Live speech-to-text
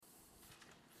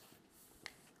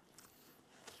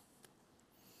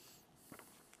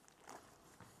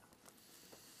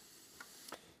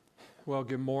Well,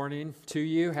 good morning to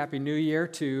you. Happy New Year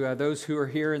to those who are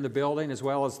here in the building as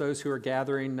well as those who are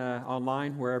gathering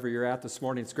online, wherever you're at this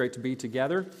morning. It's great to be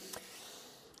together.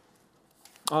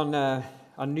 On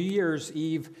New Year's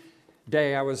Eve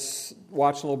day, I was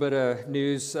watching a little bit of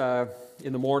news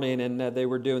in the morning, and they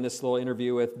were doing this little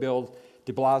interview with Bill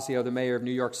de Blasio, the mayor of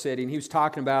New York City, and he was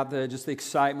talking about just the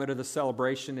excitement of the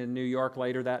celebration in New York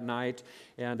later that night,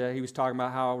 and he was talking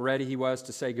about how ready he was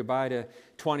to say goodbye to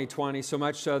 2020, so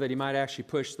much so that he might actually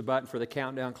push the button for the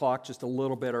countdown clock just a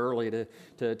little bit early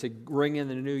to ring in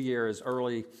the new year as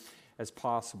early as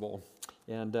possible.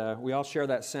 And we all share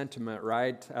that sentiment,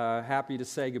 right? Happy to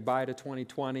say goodbye to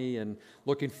 2020 and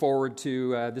looking forward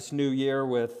to this new year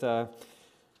with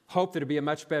hope that it'll be a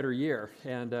much better year.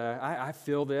 And I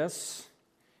feel this.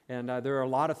 And there are a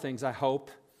lot of things I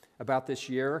hope about this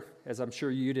year, as I'm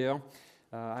sure you do.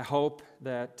 I hope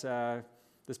that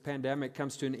this pandemic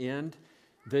comes to an end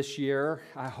this year.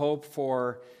 I hope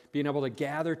for being able to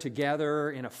gather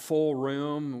together in a full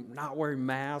room, not wearing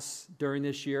masks during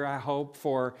this year. I hope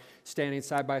for standing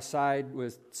side by side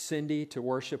with Cindy to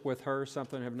worship with her,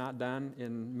 something I have not done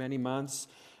in many months.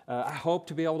 I hope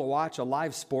to be able to watch a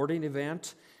live sporting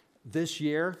event this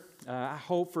year. I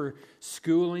hope for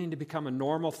schooling to become a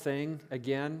normal thing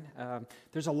again.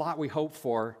 There's a lot we hope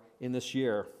for in this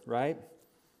year, right?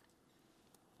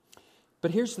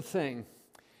 But here's the thing.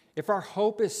 If our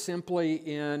hope is simply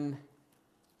in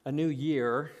a new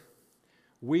year,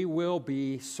 we will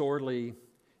be sorely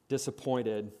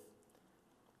disappointed.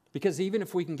 Because even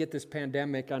if we can get this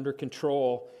pandemic under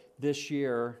control this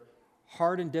year,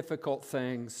 hard and difficult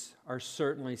things are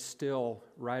certainly still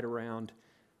right around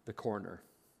the corner.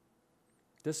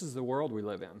 This is the world we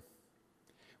live in.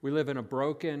 We live in a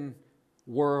broken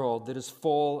world that is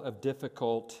full of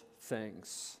difficult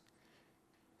things.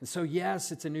 And so,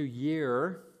 yes, it's a new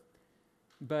year,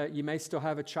 but you may still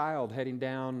have a child heading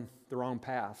down the wrong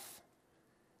path.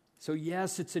 So,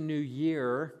 yes, it's a new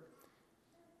year,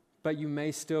 but you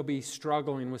may still be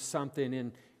struggling with something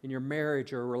in your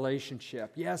marriage or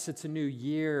relationship. Yes, it's a new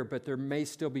year, but there may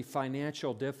still be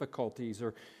financial difficulties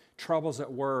or troubles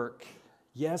at work.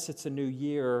 Yes, it's a new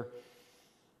year,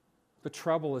 but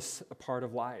trouble is a part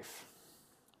of life.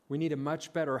 We need a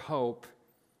much better hope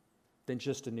than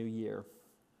just a new year.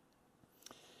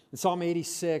 In Psalm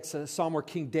 86, a psalm where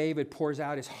King David pours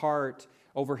out his heart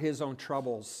over his own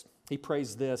troubles, he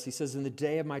prays this. He says, "In the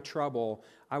day of my trouble,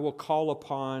 I will call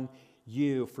upon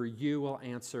you, for you will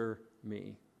answer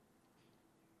me."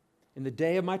 In the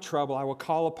day of my trouble, I will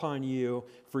call upon you,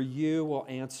 for you will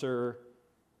answer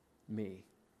me.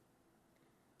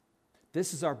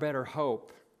 This is our better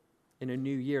hope in a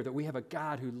new year, that we have a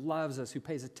God who loves us, who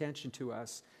pays attention to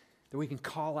us, that we can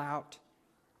call out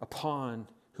upon,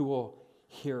 who will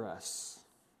hear us.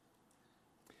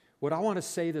 What I want to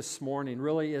say this morning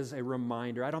really is a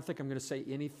reminder. I don't think I'm going to say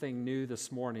anything new this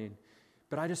morning,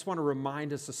 but I just want to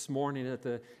remind us this morning at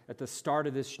the start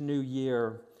of this new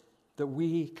year that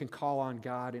we can call on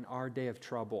God in our day of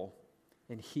trouble,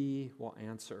 and He will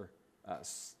answer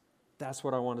us. That's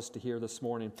what I want us to hear this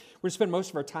morning. We're going to spend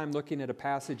most of our time looking at a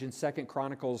passage in 2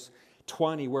 Chronicles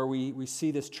 20 where we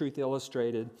see this truth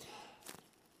illustrated.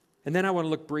 And then I want to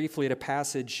look briefly at a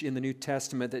passage in the New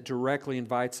Testament that directly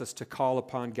invites us to call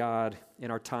upon God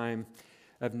in our time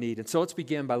of need. And so let's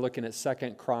begin by looking at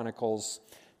 2 Chronicles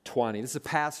 20. This is a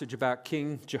passage about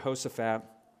King Jehoshaphat,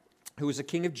 who was a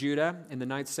king of Judah in the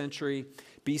 9th century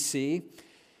BC.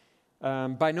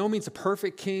 By no means a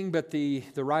perfect king, but the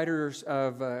writers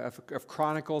of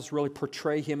Chronicles really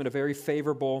portray him in a very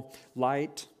favorable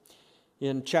light.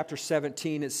 In chapter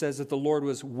 17, it says that the Lord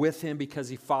was with him because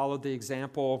he followed the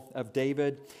example of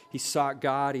David. He sought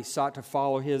God. He sought to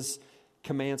follow His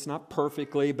commands, not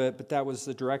perfectly, but that was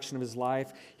the direction of his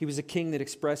life. He was a king that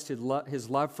expressed his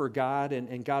love for God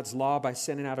and God's law by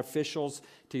sending out officials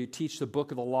to teach the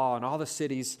book of the law in all the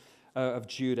cities of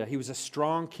Judah. He was a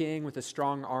strong king with a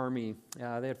strong army.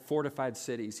 They had fortified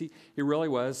cities. He really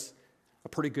was a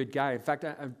pretty good guy. In fact,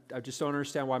 I just don't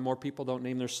understand why more people don't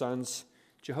name their sons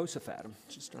Jehoshaphat. I'm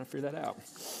just trying to figure that out.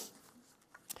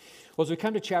 Well, as we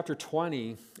come to chapter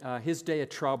 20, his day of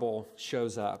trouble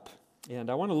shows up.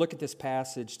 And I want to look at this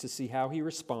passage to see how he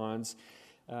responds,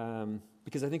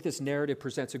 because I think this narrative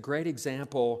presents a great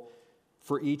example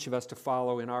for each of us to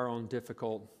follow in our own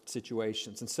difficult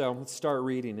situations. And so let's start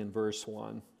reading in verse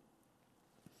 1.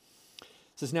 It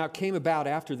says, "Now it came about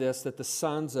after this that the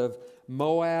sons of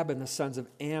Moab and the sons of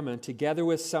Ammon, together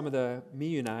with some of the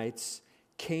Meunites,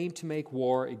 came to make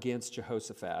war against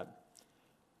Jehoshaphat.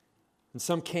 And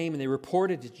some came and they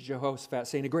reported to Jehoshaphat,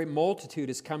 saying, 'A great multitude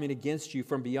is coming against you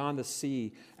from beyond the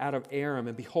sea, out of Aram.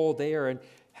 And behold, they are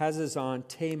Hazazon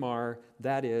Tamar,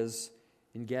 that is,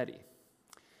 En Gedi.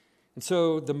 And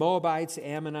so the Moabites, the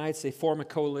Ammonites, they form a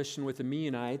coalition with the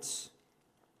Meunites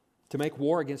to make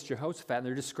war against Jehoshaphat. And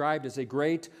they're described as a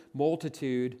great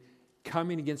multitude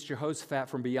coming against Jehoshaphat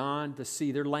from beyond the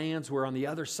sea. Their lands were on the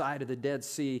other side of the Dead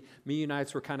Sea.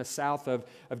 Meunites were kind of south of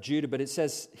Judah. But it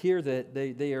says here that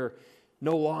they are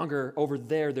no longer over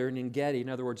there. They're in En Gedi. In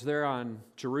other words, they're on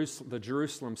the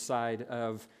Jerusalem side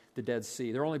of the Dead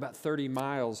Sea. They're only about 30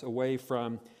 miles away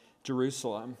from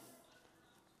Jerusalem.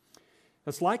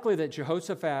 It's likely that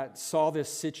Jehoshaphat saw this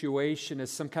situation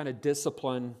as some kind of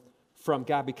discipline from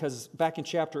God, because back in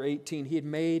chapter 18, he had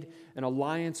made an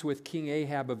alliance with King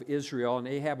Ahab of Israel, and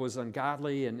Ahab was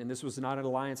ungodly, and this was not an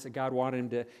alliance that God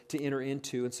wanted him to enter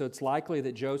into. And so it's likely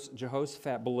that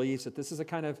Jehoshaphat believes that this is a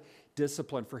kind of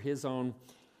discipline for his own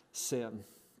sin.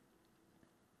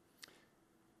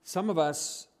 Some of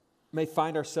us may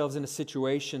find ourselves in a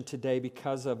situation today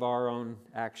because of our own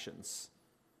actions.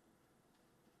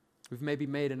 We've maybe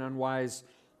made an unwise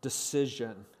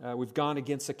decision. We've gone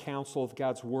against the counsel of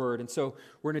God's word. And so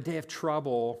we're in a day of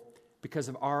trouble because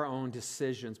of our own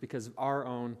decisions, because of our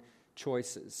own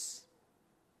choices.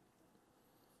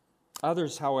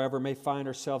 Others, however, may find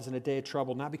ourselves in a day of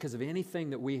trouble not because of anything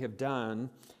that we have done.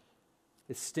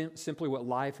 It's simply what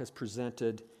life has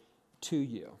presented to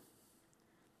you.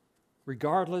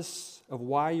 Regardless of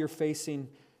why you're facing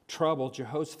trouble,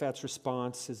 Jehoshaphat's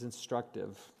response is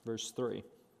instructive. Verse 3.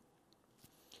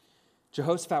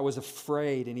 Jehoshaphat was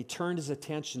afraid, and he turned his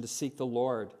attention to seek the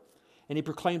Lord. And he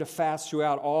proclaimed a fast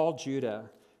throughout all Judah.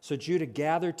 So Judah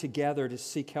gathered together to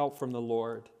seek help from the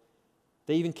Lord.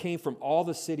 They even came from all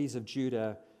the cities of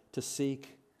Judah to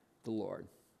seek the Lord.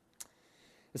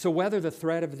 And so whether the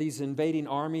threat of these invading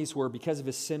armies were because of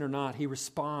his sin or not, he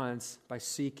responds by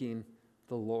seeking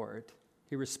the Lord.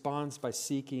 He responds by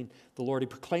seeking the Lord. He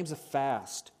proclaims a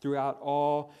fast throughout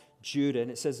all Judah.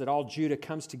 And it says that all Judah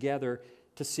comes together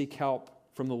to seek help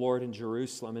from the Lord in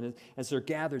Jerusalem. And as they're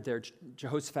gathered there,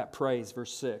 Jehoshaphat prays,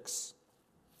 verse 6.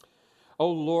 O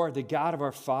Lord, the God of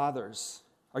our fathers,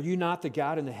 are you not the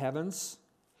God in the heavens?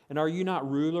 And are you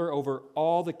not ruler over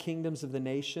all the kingdoms of the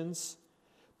nations?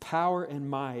 Power and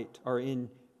might are in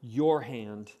your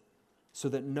hand, so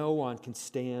that no one can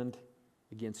stand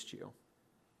against you.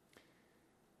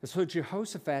 And so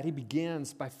Jehoshaphat, he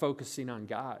begins by focusing on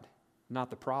God, not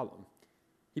the problem.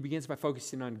 He begins by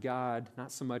focusing on God, not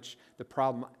so much the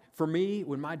problem. For me,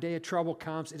 when my day of trouble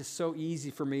comes, it is so easy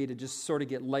for me to just sort of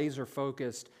get laser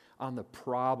focused on the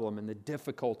problem and the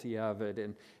difficulty of it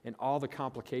and all the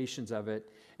complications of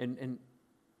it. And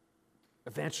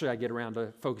eventually I get around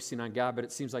to focusing on God, but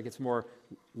it seems like it's more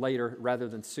later rather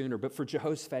than sooner. But for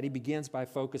Jehoshaphat, he begins by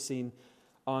focusing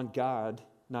on God,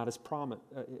 not the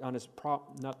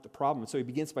problem. So he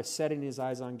begins by setting his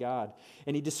eyes on God.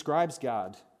 And he describes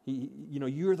God.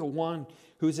 You're the one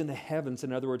who's in the heavens.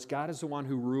 In other words, God is the one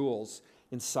who rules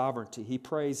in sovereignty. He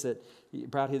prays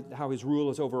about how his rule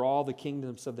is over all the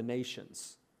kingdoms of the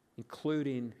nations,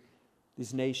 including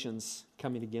these nations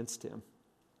coming against him.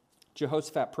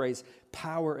 Jehoshaphat prays,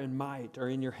 power and might are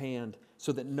in your hand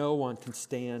so that no one can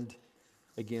stand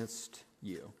against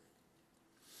you.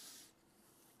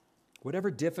 Whatever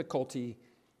difficulty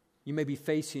you may be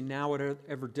facing now,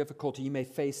 whatever difficulty you may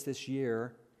face this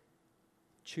year,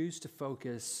 choose to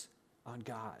focus on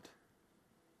God.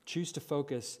 Choose to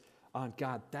focus on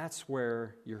God. That's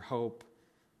where your hope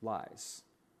lies.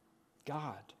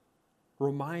 God.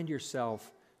 Remind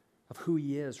yourself of who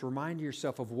He is. Remind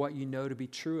yourself of what you know to be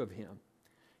true of Him.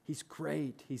 He's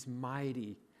great. He's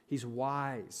mighty. He's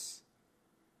wise.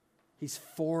 He's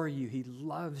for you. He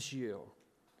loves you.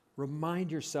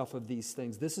 Remind yourself of these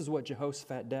things. This is what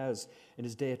Jehoshaphat does in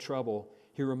his day of trouble.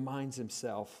 He reminds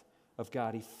himself of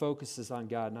God. He focuses on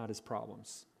God, not his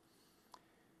problems.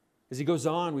 As he goes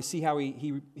on, we see how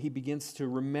he begins to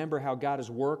remember how God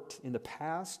has worked in the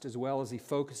past, as well as he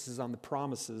focuses on the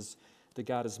promises that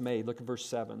God has made. Look at verse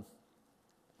 7.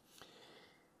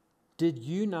 Did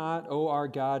you not, O our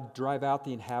God, drive out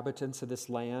the inhabitants of this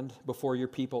land before your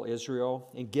people Israel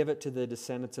and give it to the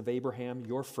descendants of Abraham,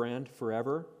 your friend,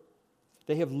 forever?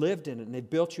 They have lived in it, and they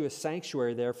built you a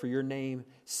sanctuary there for your name,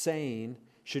 saying,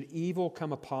 should evil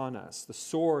come upon us, the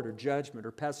sword or judgment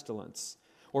or pestilence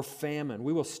or famine,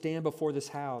 we will stand before this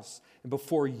house and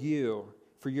before you,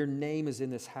 for your name is in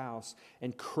this house,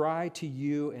 and cry to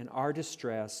you in our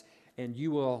distress, and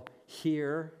you will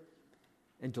hear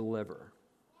and deliver.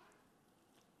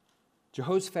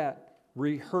 Jehoshaphat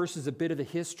rehearses a bit of the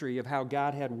history of how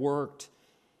God had worked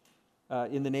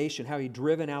in the nation, how He'd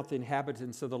driven out the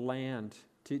inhabitants of the land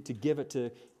to give it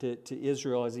to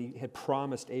Israel as he had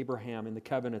promised Abraham in the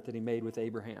covenant that he made with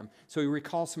Abraham. So he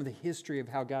recalls some of the history of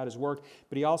how God has worked,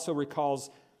 but he also recalls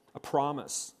a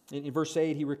promise. In verse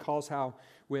 8, he recalls how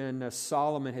when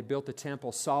Solomon had built the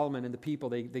temple, Solomon and the people,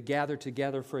 they gathered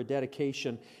together for a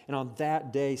dedication. And on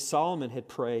that day, Solomon had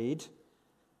prayed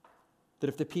that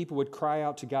if the people would cry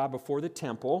out to God before the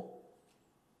temple,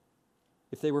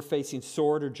 if they were facing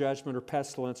sword or judgment or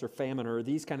pestilence or famine or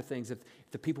these kind of things, if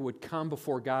the people would come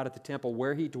before God at the temple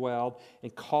where he dwelled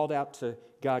and called out to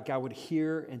God, God would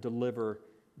hear and deliver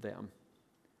them.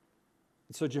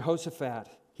 And so Jehoshaphat,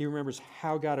 he remembers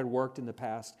how God had worked in the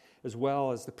past as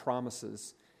well as the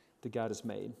promises that God has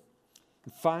made.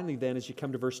 And finally then, as you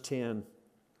come to verse 10,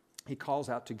 he calls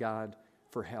out to God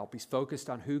for help. He's focused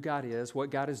on who God is, what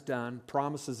God has done,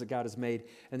 promises that God has made,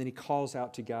 and then he calls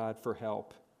out to God for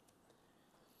help.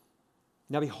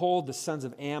 Now behold, the sons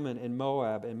of Ammon and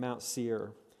Moab and Mount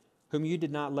Seir, whom you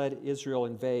did not let Israel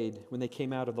invade when they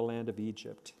came out of the land of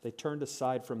Egypt. They turned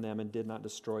aside from them and did not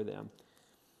destroy them.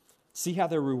 See how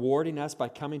they're rewarding us by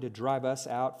coming to drive us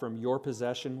out from your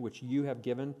possession, which you have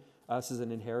given us as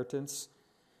an inheritance.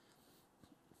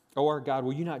 O our God,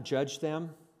 will you not judge them?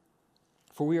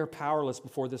 For we are powerless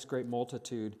before this great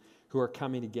multitude who are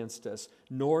coming against us,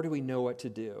 nor do we know what to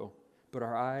do, but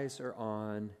our eyes are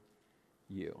on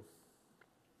you.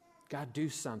 God, do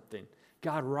something.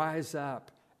 God, rise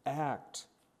up, act.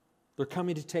 They're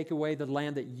coming to take away the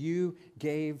land that you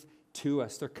gave to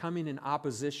us. They're coming in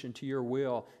opposition to your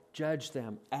will. Judge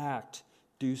them, act,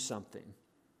 do something.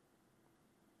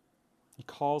 He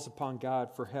calls upon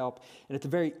God for help. And at the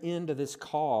very end of this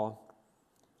call,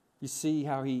 you see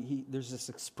how there's this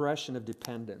expression of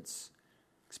dependence.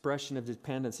 Expression of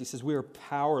dependence. He says, we are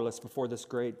powerless before this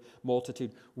great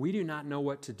multitude. We do not know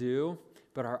what to do,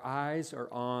 but our eyes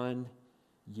are on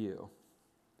you.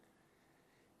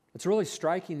 It's really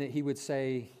striking that he would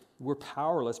say we're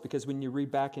powerless, because when you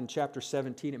read back in chapter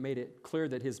 17, it made it clear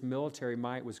that his military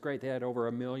might was great. They had over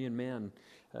 1 million men,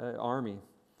 army.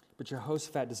 But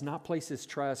Jehoshaphat does not place his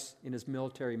trust in his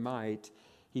military might.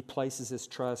 He places his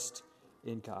trust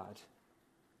in God.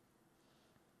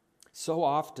 So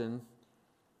often,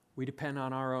 we depend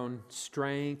on our own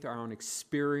strength, our own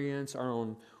experience, our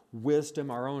own wisdom,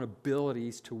 our own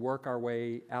abilities to work our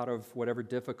way out of whatever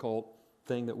difficult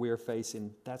thing that we are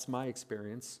facing. That's my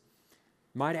experience.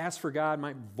 Might ask for God,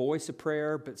 might voice a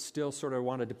prayer, but still sort of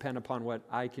want to depend upon what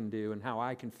I can do and how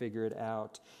I can figure it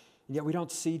out. And yet we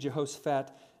don't see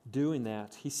Jehoshaphat doing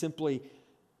that. He simply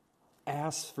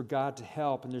asks for God to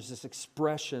help, and there's this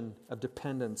expression of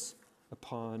dependence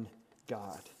upon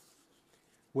God.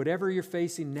 Whatever you're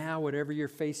facing now, whatever you're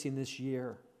facing this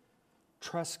year,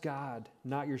 trust God,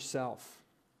 not yourself.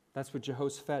 That's what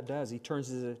Jehoshaphat does. He turns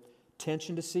his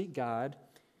attention to seek God.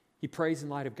 He prays in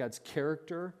light of God's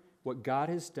character, what God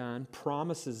has done,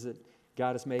 promises that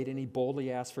God has made, and he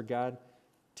boldly asks for God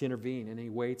to intervene, and he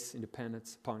waits in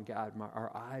dependence upon God.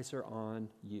 Our eyes are on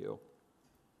you.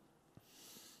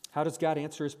 How does God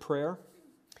answer his prayer?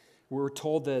 We're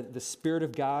told that the Spirit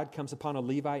of God comes upon a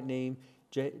Levite named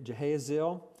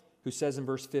Jehaziel, who says in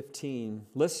verse 15,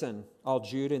 listen, all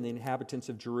Judah and the inhabitants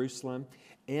of Jerusalem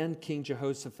and King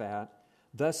Jehoshaphat,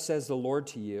 thus says the Lord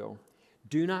to you,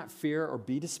 do not fear or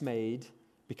be dismayed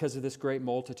because of this great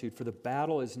multitude, for the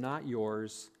battle is not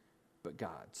yours, but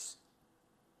God's.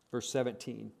 Verse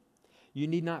 17, you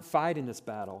need not fight in this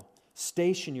battle.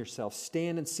 Station yourself,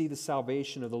 stand and see the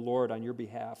salvation of the Lord on your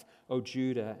behalf, O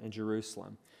Judah and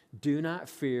Jerusalem. Do not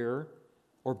fear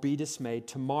or be dismayed.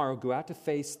 Tomorrow go out to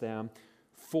face them,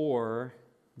 for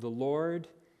the Lord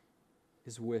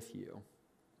is with you.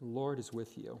 The Lord is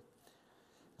with you.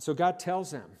 So God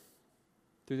tells them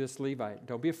through this Levite,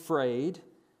 don't be afraid.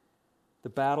 The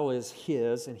battle is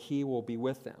his, and he will be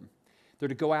with them. They're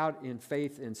to go out in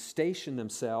faith and station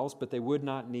themselves, but they would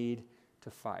not need to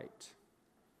fight.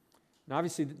 Now,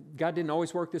 obviously, God didn't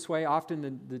always work this way.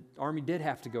 Often the army did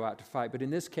have to go out to fight, but in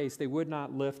this case, they would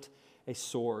not lift a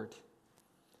sword.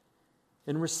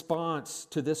 In response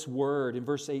to this word, in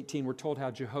verse 18, we're told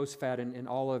how Jehoshaphat and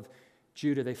all of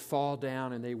Judah, they fall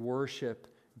down and they worship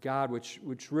God, which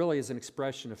really is an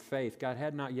expression of faith. God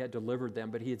had not yet delivered them,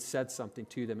 but he had said something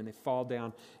to them, and they fall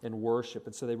down and worship.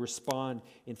 And so they respond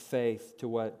in faith to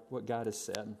what God has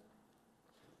said.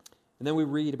 And then we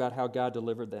read about how God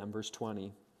delivered them, verse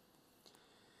 20.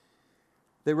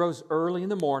 They rose early in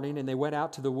the morning, and they went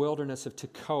out to the wilderness of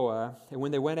Tekoa. And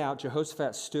when they went out,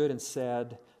 Jehoshaphat stood and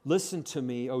said, listen to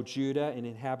me, O Judah and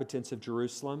inhabitants of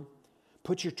Jerusalem.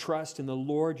 Put your trust in the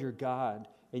Lord your God,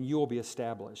 and you will be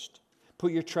established.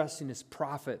 Put your trust in his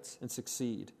prophets and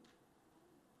succeed.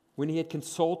 When he had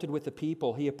consulted with the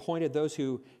people, he appointed those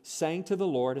who sang to the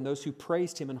Lord and those who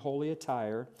praised him in holy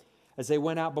attire as they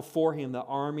went out before him,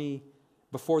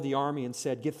 before the army, and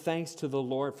said, "Give thanks to the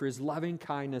Lord, for his loving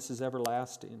kindness is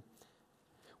everlasting."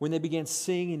 When they began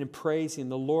singing and praising,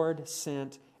 the Lord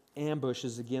sent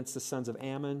ambushes against the sons of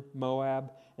Ammon,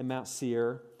 Moab, and Mount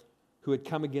Seir, who had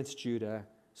come against Judah,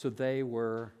 so they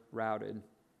were routed.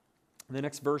 And the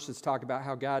next verses talk about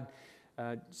how God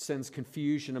sends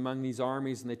confusion among these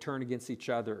armies, and they turn against each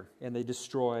other, and they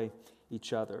destroy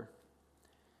each other.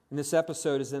 And this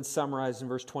episode is then summarized in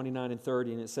verse 29 and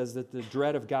 30, and it says that the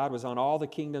dread of God was on all the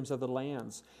kingdoms of the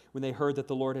lands when they heard that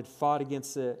the Lord had fought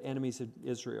against the enemies of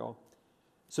Israel.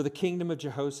 So the kingdom of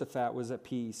Jehoshaphat was at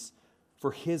peace,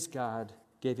 for his God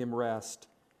gave him rest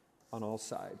on all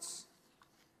sides.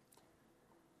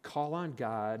 Call on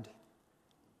God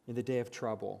in the day of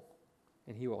trouble,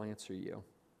 and he will answer you.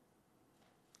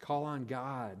 Call on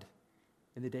God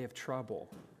in the day of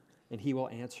trouble, and he will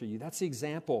answer you. That's the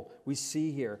example we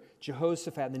see here.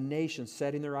 Jehoshaphat and the nation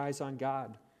setting their eyes on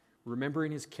God,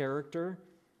 remembering his character,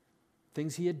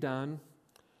 things he had done,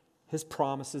 his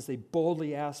promises. They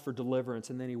boldly ask for deliverance,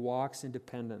 and then he walks in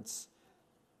dependence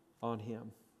on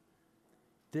him.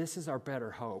 This is our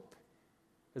better hope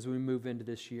as we move into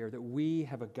this year, that we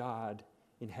have a God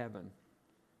in heaven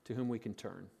to whom we can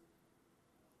turn.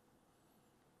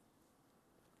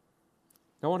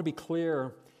 I want to be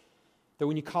clear that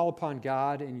when you call upon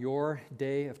God in your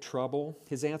day of trouble,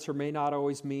 his answer may not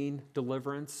always mean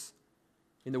deliverance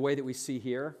in the way that we see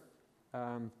here.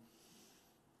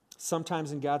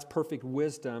 Sometimes in God's perfect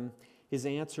wisdom, his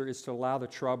answer is to allow the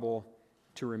trouble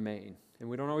to remain. And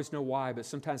we don't always know why, but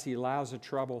sometimes he allows the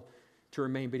trouble to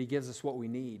remain, but he gives us what we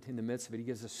need in the midst of it. He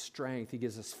gives us strength. He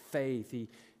gives us faith.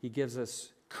 He gives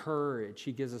us courage.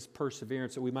 He gives us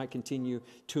perseverance that we might continue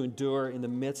to endure in the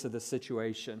midst of the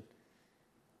situation.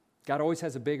 God always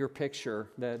has a bigger picture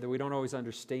that we don't always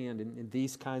understand in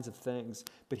these kinds of things,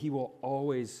 but he will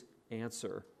always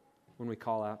answer when we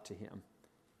call out to him.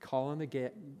 Call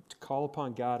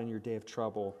upon God in your day of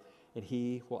trouble, and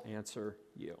he will answer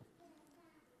you.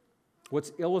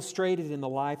 What's illustrated in the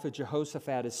life of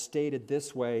Jehoshaphat is stated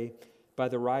this way by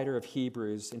the writer of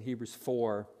Hebrews in Hebrews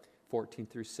 4, 14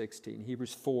 through 16.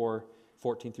 Hebrews 4,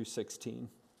 14 through 16.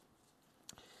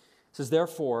 It says,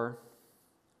 "Therefore,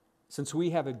 since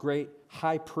we have a great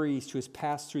high priest who has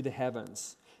passed through the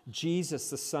heavens, Jesus,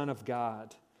 the Son of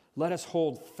God, let us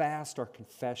hold fast our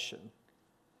confession.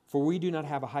 For we do not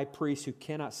have a high priest who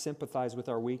cannot sympathize with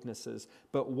our weaknesses,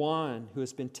 but one who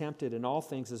has been tempted in all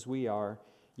things as we are,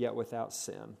 yet without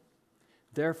sin.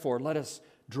 Therefore, let us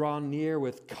draw near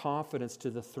with confidence to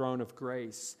the throne of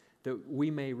grace, that we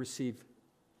may receive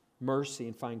mercy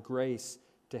and find grace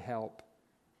to help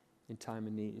in time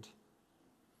of need."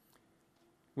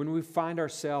 When we find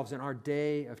ourselves in our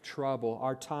day of trouble,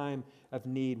 our time of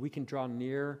need, we can draw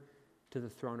near to the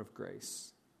throne of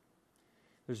grace.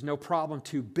 There's no problem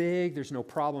too big, there's no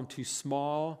problem too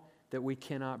small that we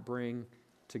cannot bring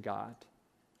to God.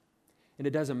 And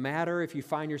it doesn't matter if you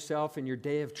find yourself in your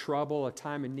day of trouble, a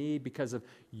time of need, because of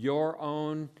your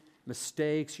own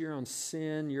mistakes, your own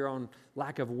sin, your own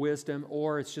lack of wisdom,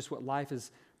 or it's just what life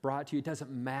has brought to you. It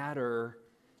doesn't matter.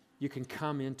 You can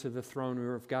come into the throne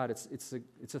room of God. It's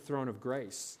a throne of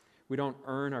grace. We don't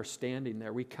earn our standing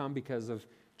there. We come because of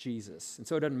Jesus. And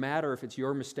so it doesn't matter if it's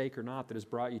your mistake or not that has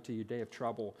brought you to your day of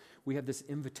trouble. We have this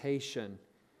invitation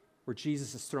where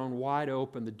Jesus has thrown wide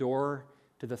open the door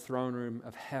to the throne room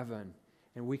of heaven,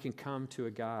 and we can come to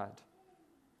a God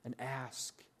and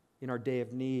ask in our day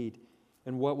of need.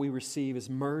 And what we receive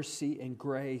is mercy and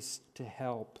grace to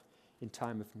help in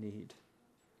time of need.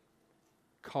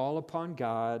 Call upon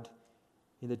God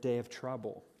in the day of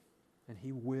trouble, and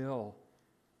he will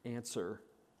answer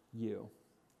you.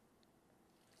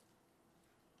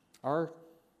 Our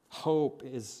hope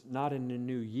is not in a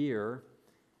new year.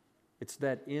 It's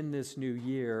that in this new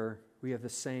year, we have the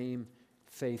same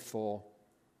faithful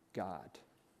God.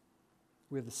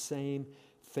 We have the same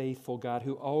faithful God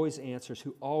who always answers,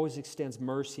 who always extends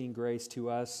mercy and grace to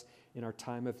us in our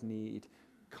time of need.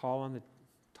 Call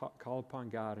upon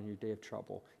God in your day of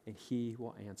trouble, and he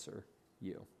will answer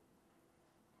you.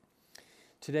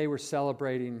 Today we're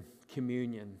celebrating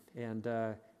communion, and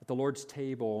at the Lord's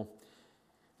table,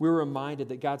 we're reminded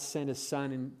that God sent his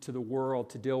Son into the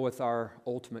world to deal with our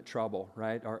ultimate trouble,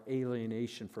 right? Our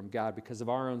alienation from God because of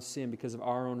our own sin, because of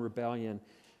our own rebellion.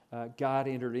 God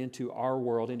entered into our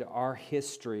world, into our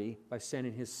history by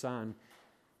sending his Son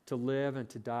to live and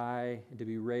to die and to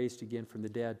be raised again from the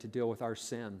dead to deal with our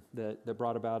sin that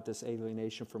brought about this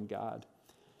alienation from God.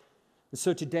 And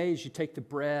so today, as you take the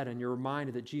bread and you're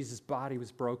reminded that Jesus' body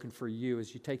was broken for you,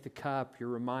 as you take the cup, you're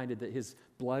reminded that his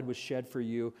blood was shed for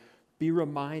you, be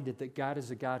reminded that God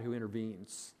is a God who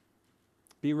intervenes.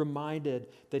 Be reminded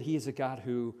that he is a God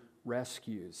who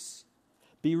rescues.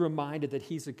 Be reminded that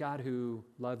he's a God who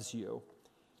loves you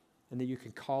and that you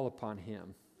can call upon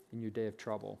him in your day of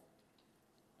trouble.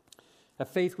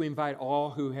 At Faith, we invite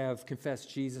all who have confessed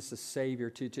Jesus as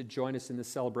Savior to join us in this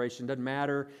celebration. Doesn't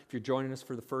matter if you're joining us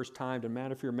for the first time. Doesn't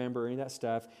matter if you're a member or any of that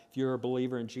stuff. If you're a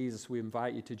believer in Jesus, we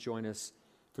invite you to join us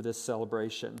for this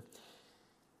celebration.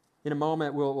 In a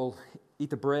moment, we'll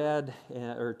eat the bread,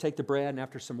 or take the bread, and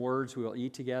after some words, we will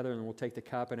eat together, and then we'll take the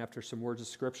cup, and after some words of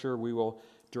Scripture, we will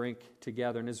drink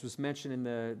together. And as was mentioned in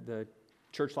the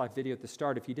Church Life video at the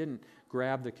start, if you didn't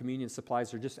grab the communion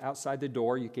supplies, they're just outside the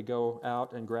door. You could go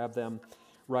out and grab them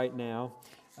right now.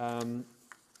 And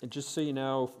just so you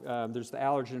know, there's the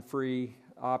allergen-free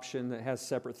option that has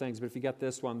separate things, but if you got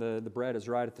this one, the bread is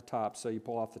right at the top, so you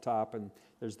pull off the top, and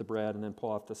there's the bread, and then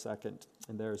pull off the second,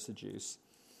 and there's the juice.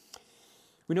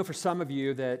 We know for some of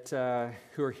you that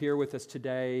who are here with us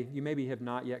today, you maybe have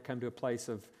not yet come to a place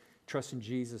of trusting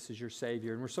Jesus as your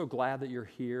Savior, and we're so glad that you're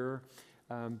here.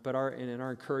 But our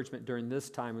encouragement during this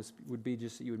time would be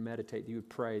just that you would meditate, that you would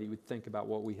pray, that you would think about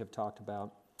what we have talked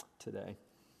about today.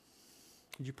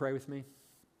 Would you pray with me?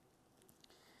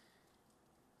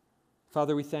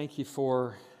 Father, we thank you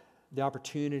for the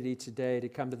opportunity today to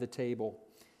come to the table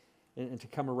and to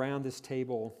come around this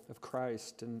table of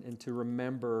Christ and to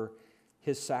remember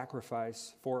his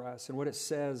sacrifice for us and what it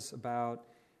says about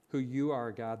who you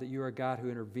are, God, that you are a God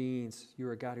who intervenes, you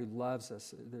are a God who loves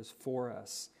us, that is for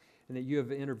us, and that you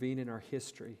have intervened in our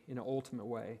history in an ultimate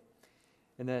way.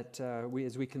 And that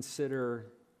as we consider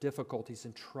difficulties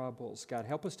and troubles, God,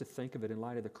 help us to think of it in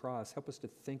light of the cross. Help us to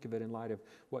think of it in light of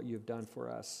what you have done for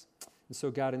us. And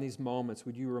so, God, in these moments,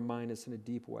 would you remind us in a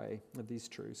deep way of these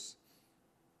truths?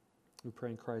 We pray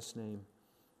in Christ's name.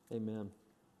 Amen.